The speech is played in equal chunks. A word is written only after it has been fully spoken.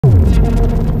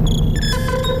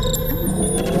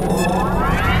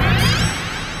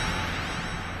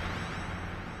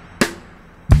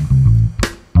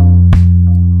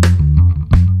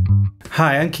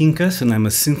I'm Quincas and I'm a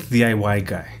synth DIY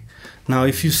guy. Now,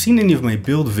 if you've seen any of my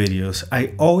build videos,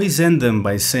 I always end them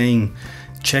by saying,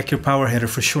 check your power header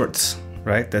for shorts,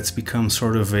 right? That's become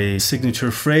sort of a signature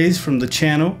phrase from the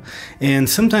channel. And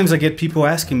sometimes I get people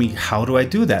asking me, how do I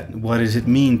do that? What does it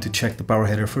mean to check the power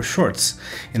header for shorts?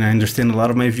 And I understand a lot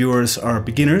of my viewers are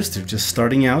beginners, they're just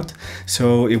starting out.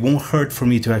 So it won't hurt for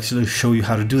me to actually show you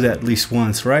how to do that at least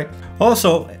once, right?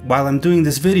 Also, while I'm doing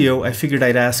this video, I figured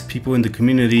I'd ask people in the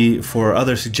community for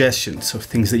other suggestions of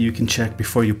things that you can check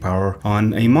before you power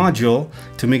on a module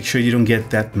to make sure you don't get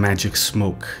that magic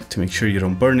smoke, to make sure you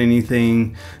don't burn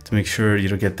anything, to make sure you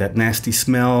don't get that nasty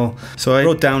smell. So I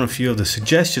wrote down a few of the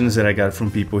suggestions that I got from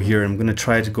people here. I'm gonna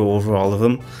try to go over all of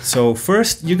them. So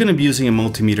first, you're gonna be using a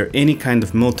multimeter, any kind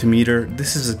of multimeter.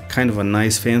 This is a kind of a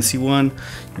nice fancy one.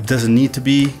 It doesn't need to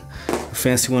be a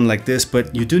fancy one like this,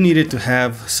 but you do need it to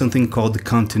have something called the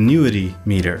continuity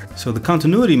meter. So the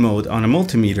continuity mode on a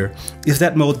multimeter is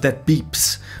that mode that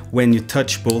beeps when you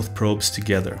touch both probes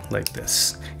together like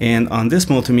this. And on this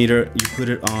multimeter, you put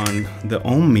it on the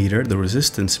ohm meter, the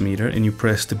resistance meter, and you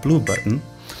press the blue button.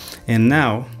 And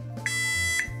now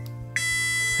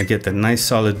I get that nice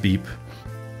solid beep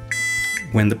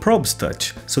when the probes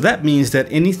touch. So that means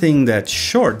that anything that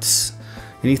shorts,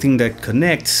 anything that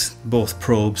connects both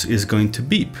probes is going to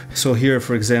beep. So here,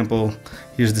 for example,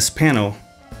 here's this panel.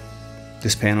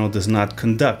 This panel does not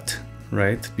conduct,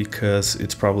 right? Because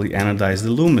it's probably anodized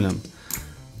aluminum.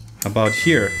 How about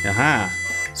here? Aha!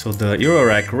 So the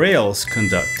Eurorack rails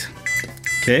conduct,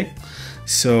 okay?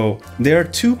 So there are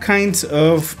two kinds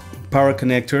of power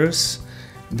connectors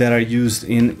that are used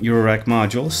in Eurorack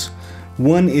modules.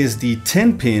 One is the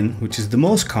 10 pin, which is the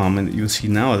most common that you'll see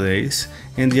nowadays,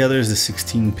 and the other is the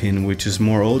 16 pin, which is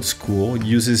more old school. It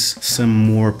uses some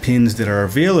more pins that are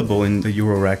available in the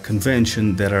Eurorack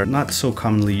convention that are not so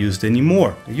commonly used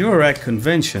anymore. The Eurorack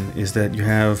convention is that you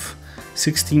have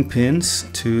 16 pins,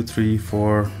 2, 3,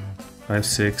 4, 5,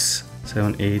 6,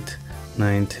 7, 8,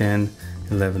 9, 10,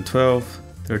 11, 12,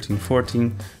 13,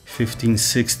 14, 15,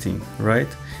 16, right?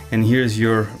 And here's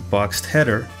your boxed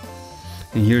header.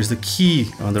 And here's the key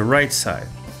on the right side,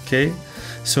 okay?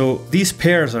 So these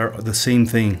pairs are the same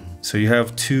thing. So you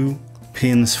have 2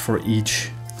 pins for each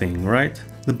thing, right?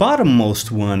 The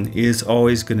bottommost one is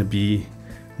always gonna be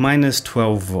minus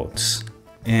 12 volts.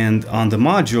 And on the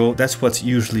module, that's what's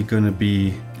usually gonna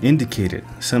be indicated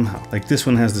somehow. Like this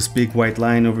one has this big white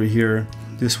line over here.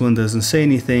 This one doesn't say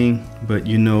anything, but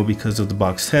you know because of the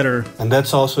boxed header. And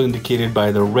that's also indicated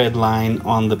by the red line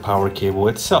on the power cable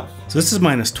itself. So this is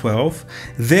minus 12.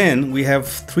 Then we have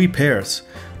 3 pairs,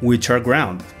 which are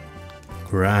ground,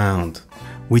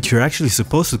 which you're actually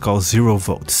supposed to call 0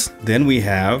 volts. Then we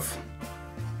have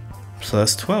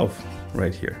plus 12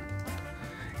 right here.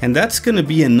 And that's gonna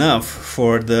be enough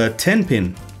for the 10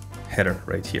 pin header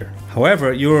right here.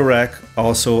 However, Eurorack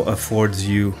also affords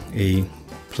you a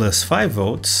plus 5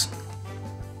 volts,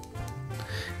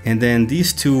 and then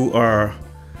these two are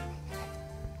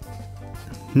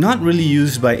not really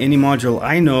used by any module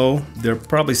I know. There are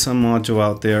probably some module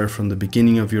out there from the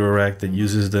beginning of Eurorack that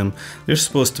uses them. They're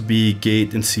supposed to be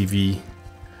gate and CV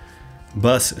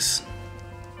buses,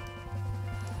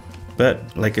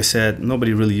 but like I said,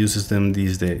 nobody really uses them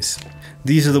these days.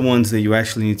 These are the ones that you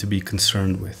actually need to be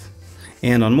concerned with,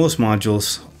 and on most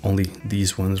modules only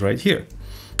these ones right here.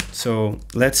 So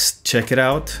let's check it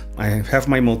out. I have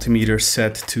my multimeter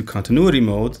set to continuity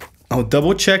mode. I'll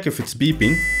double check if it's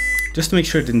beeping, just to make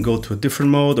sure it didn't go to a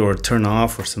different mode or turn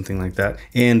off or something like that.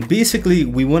 And basically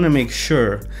we want to make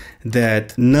sure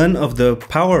that none of the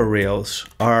power rails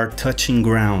are touching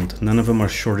ground. None of them are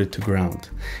shorted to ground.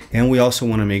 And we also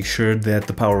want to make sure that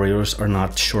the power rails are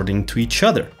not shorting to each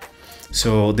other.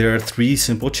 So there are 3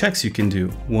 simple checks you can do.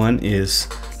 One is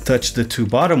touch the 2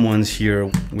 bottom ones here,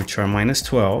 which are minus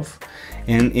 12,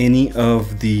 and any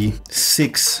of the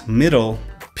 6 middle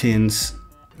pins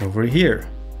over here,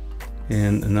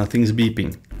 and nothing's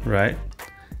beeping, right?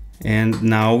 And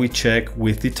now we check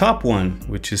with the top one,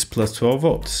 which is plus 12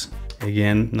 volts.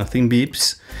 Again, nothing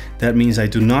beeps. That means I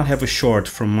do not have a short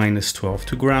from minus 12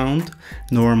 to ground,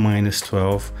 nor minus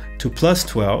 12 to plus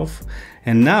 12.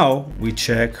 And now we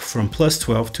check from plus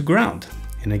 12 to ground.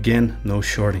 And again, no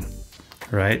shorting,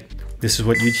 right? This is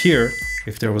what you'd hear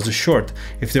if there was a short.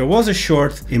 If there was a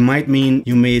short, it might mean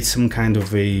you made some kind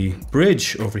of a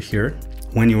bridge over here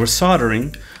when you were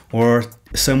soldering, or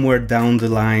somewhere down the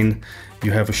line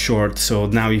you have a short. So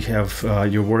now you have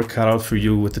your work cut out for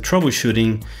you with the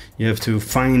troubleshooting. You have to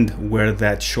find where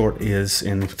that short is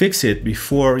and fix it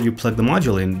before you plug the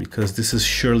module in, because this is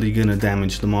surely going to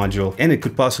damage the module, and it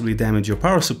could possibly damage your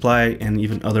power supply and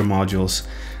even other modules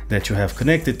that you have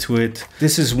connected to it.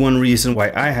 This is one reason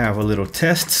why I have a little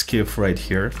test skiff right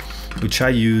here, which I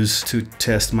use to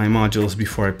test my modules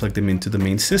before I plug them into the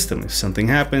main system. If something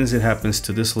happens, it happens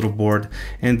to this little board,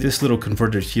 and this little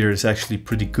converter here is actually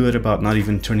pretty good about not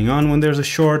even turning on when there's a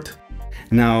short.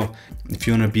 Now, if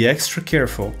you want to be extra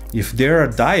careful, if there are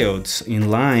diodes in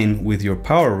line with your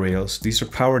power rails, these are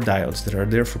power diodes that are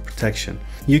there for protection,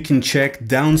 you can check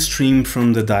downstream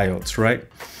from the diodes, right?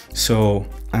 So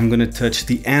I'm going to touch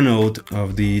the anode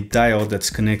of the diode that's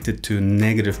connected to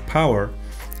negative power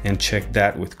and check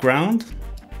that with ground.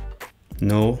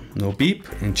 No beep.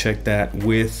 And check that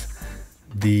with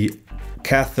the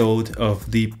cathode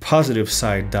of the positive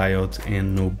side diode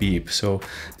and no beep. So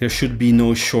there should be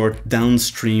no short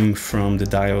downstream from the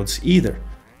diodes either.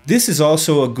 This is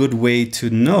also a good way to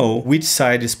know which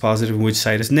side is positive and which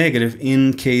side is negative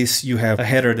in case you have a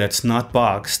header that's not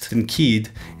boxed and keyed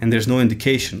and there's no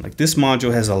indication. Like this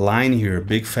module has a line here, a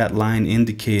big fat line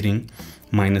indicating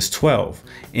 -12,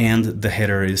 and the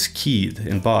header is keyed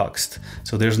and boxed.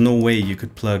 So there's no way you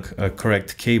could plug a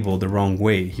correct cable the wrong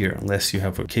way here unless you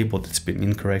have a cable that's been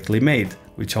incorrectly made,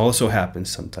 which also happens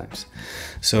sometimes.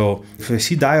 So if I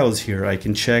see diodes here, I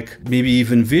can check, maybe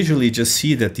even visually just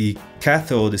see that the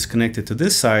cathode is connected to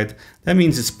this side. That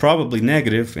means it's probably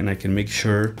negative, and I can make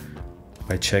sure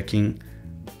by checking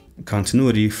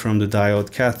continuity from the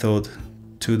diode cathode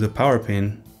to the power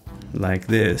pin like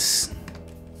this.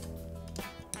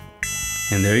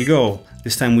 And there you go.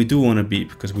 This time we do want to beep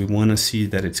because we want to see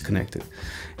that it's connected.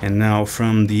 And now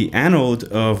from the anode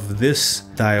of this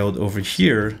diode over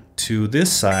here to this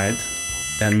side,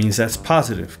 that means that's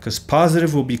positive, because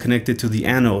positive will be connected to the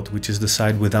anode, which is the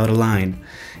side without a line,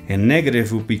 and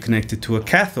negative will be connected to a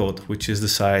cathode, which is the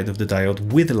side of the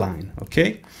diode with a line.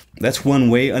 Okay, that's one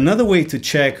way. Another way to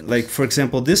check, like for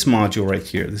example this module right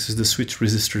here, this is the switch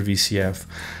resistor VCF.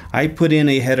 I put in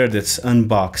a header that's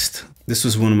unboxed. This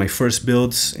was one of my first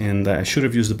builds, and I should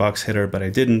have used the box header, but I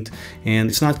didn't. And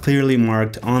it's not clearly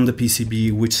marked on the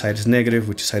PCB which side is negative,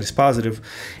 which side is positive,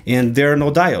 and there are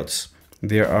no diodes.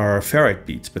 There are ferrite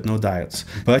beads, but no diodes.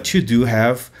 But you do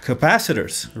have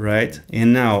capacitors, right?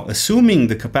 And now, assuming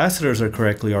the capacitors are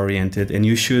correctly oriented, and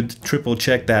you should triple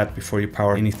check that before you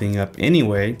power anything up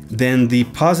anyway, then the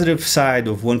positive side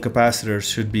of one capacitor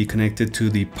should be connected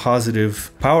to the positive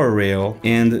power rail,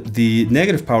 and the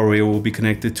negative power rail will be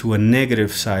connected to a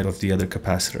negative side of the other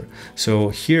capacitor. So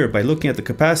here, by looking at the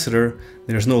capacitor,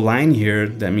 there's no line here.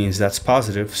 That means that's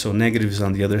positive, so negative is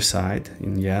on the other side.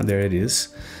 And yeah, there it is.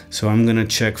 So I'm going to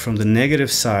check from the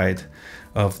negative side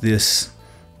of this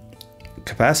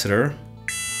capacitor,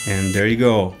 and there you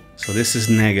go. So this is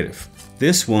negative.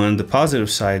 This one, the positive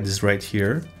side, is right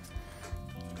here.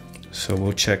 So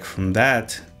we'll check from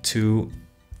that to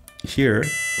here,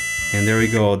 and there we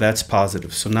go, that's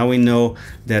positive. So now we know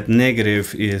that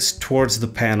negative is towards the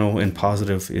panel and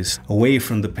positive is away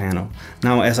from the panel.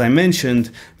 Now, as I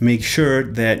mentioned, make sure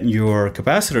that your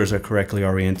capacitors are correctly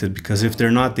oriented, because if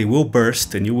they're not, they will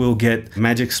burst and you will get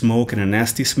magic smoke and a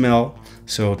nasty smell.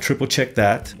 So triple check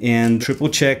that, and triple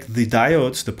check the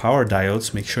diodes, the power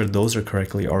diodes, make sure those are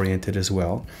correctly oriented as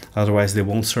well. Otherwise they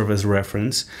won't serve as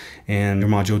reference and your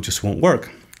module just won't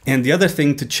work. And the other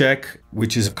thing to check,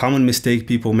 which is a common mistake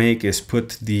people make, is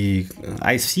put the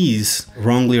ICs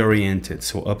wrongly oriented,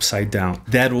 so upside down.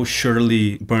 That will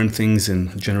surely burn things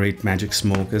and generate magic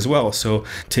smoke as well. So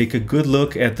take a good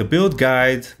look at the build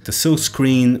guide, the silk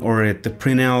screen, or at the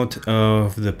printout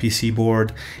of the PC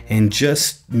board, and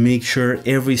just make sure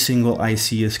every single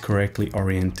IC is correctly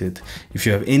oriented. If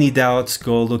you have any doubts,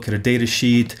 go look at a data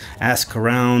sheet, ask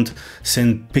around,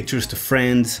 send pictures to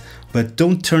friends. But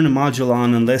don't turn a module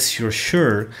on unless you're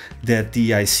sure that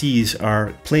the ICs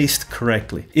are placed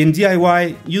correctly. In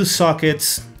DIY, use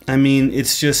sockets. I mean,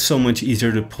 it's just so much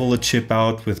easier to pull a chip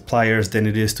out with pliers than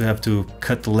it is to have to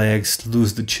cut the legs,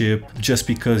 lose the chip, just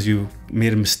because you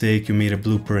made a mistake, you made a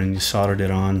blooper and you soldered it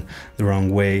on the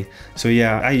wrong way. So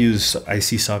yeah, I use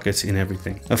IC sockets in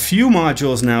everything. A few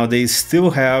modules nowadays still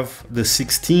have the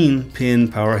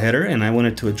 16-pin power header, and I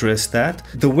wanted to address that.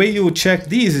 The way you would check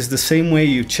these is the same way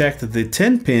you checked the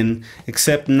 10-pin,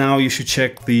 except now you should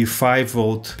check the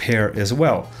 5-volt pair as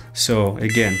well. So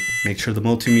again, make sure the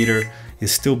multimeter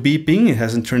is still beeping, it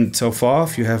hasn't turned itself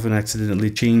off, you haven't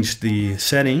accidentally changed the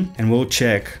setting, and we'll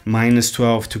check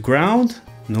 -12 to ground,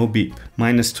 no beep.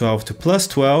 -12 to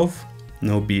 +12,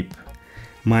 no beep.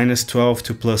 -12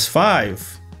 to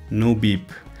 +5, no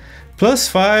beep.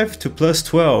 +5 to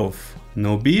 +12,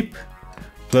 no beep.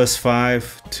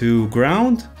 +5 to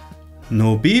ground,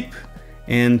 no beep,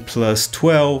 and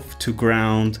 +12 to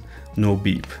ground, no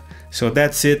beep. So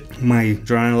that's it. My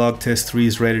Draw Analog Test 3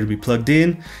 is ready to be plugged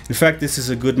in. In fact, this is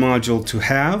a good module to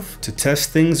have to test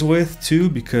things with too,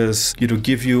 because it'll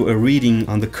give you a reading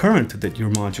on the current that your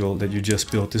module that you just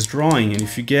built is drawing. And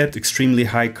if you get extremely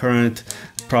high current,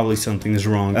 probably something is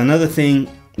wrong. Another thing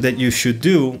that you should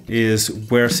do is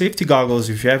wear safety goggles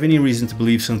if you have any reason to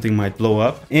believe something might blow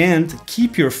up, and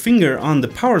keep your finger on the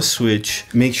power switch.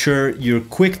 Make sure you're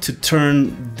quick to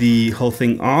turn the whole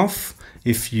thing off.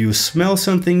 If you smell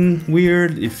something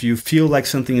weird, if you feel like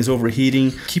something is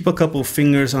overheating, keep a couple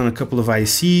fingers on a couple of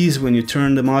ICs when you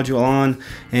turn the module on.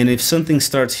 And if something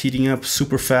starts heating up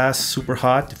super fast, super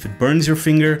hot, if it burns your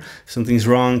finger, something's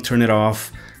wrong, turn it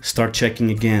off, start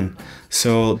checking again.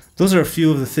 So those are a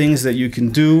few of the things that you can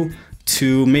do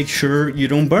to make sure you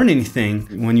don't burn anything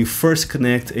when you first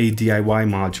connect a DIY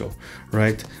module,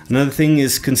 right? Another thing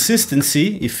is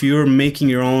consistency. If you're making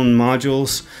your own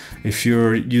modules, if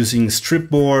you're using strip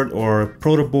board or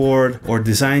proto board or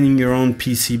designing your own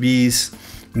PCBs,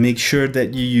 make sure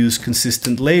that you use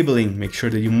consistent labeling. Make sure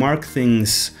that you mark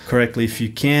things correctly. If you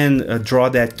can, draw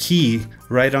that key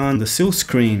right on the silk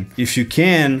screen. If you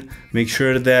can, make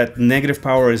sure that negative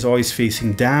power is always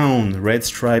facing down. The red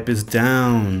stripe is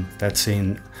down. That's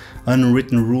an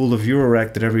unwritten rule of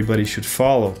Eurorack that everybody should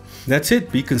follow. That's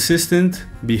it. Be consistent,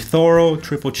 be thorough,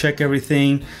 triple check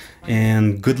everything,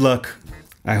 and good luck.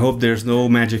 I hope there's no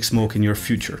magic smoke in your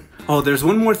future. Oh, there's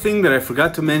one more thing that I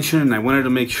forgot to mention and I wanted to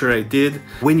make sure I did.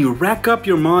 When you rack up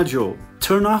your module,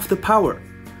 turn off the power.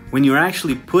 When you're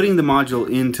actually putting the module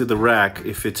into the rack,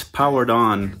 if it's powered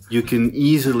on, you can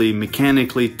easily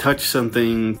mechanically touch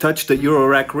something, touch the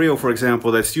Eurorack rail, for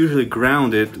example, that's usually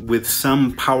grounded with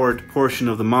some powered portion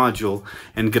of the module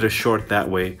and get a short that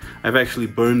way. I've actually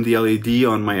burned the LED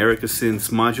on my FB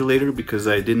Synth modulator because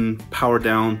I didn't power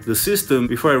down the system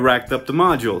before I racked up the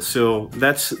module. So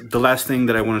that's the last thing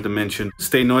that I wanted to mention.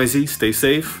 Stay noisy, stay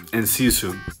safe, and see you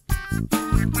soon.